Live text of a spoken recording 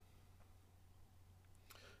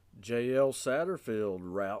J.L. Satterfield,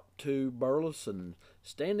 route to Burleson,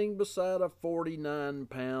 standing beside a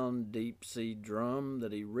 49-pound deep sea drum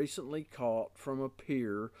that he recently caught from a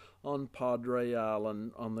pier on Padre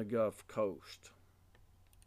Island on the Gulf Coast.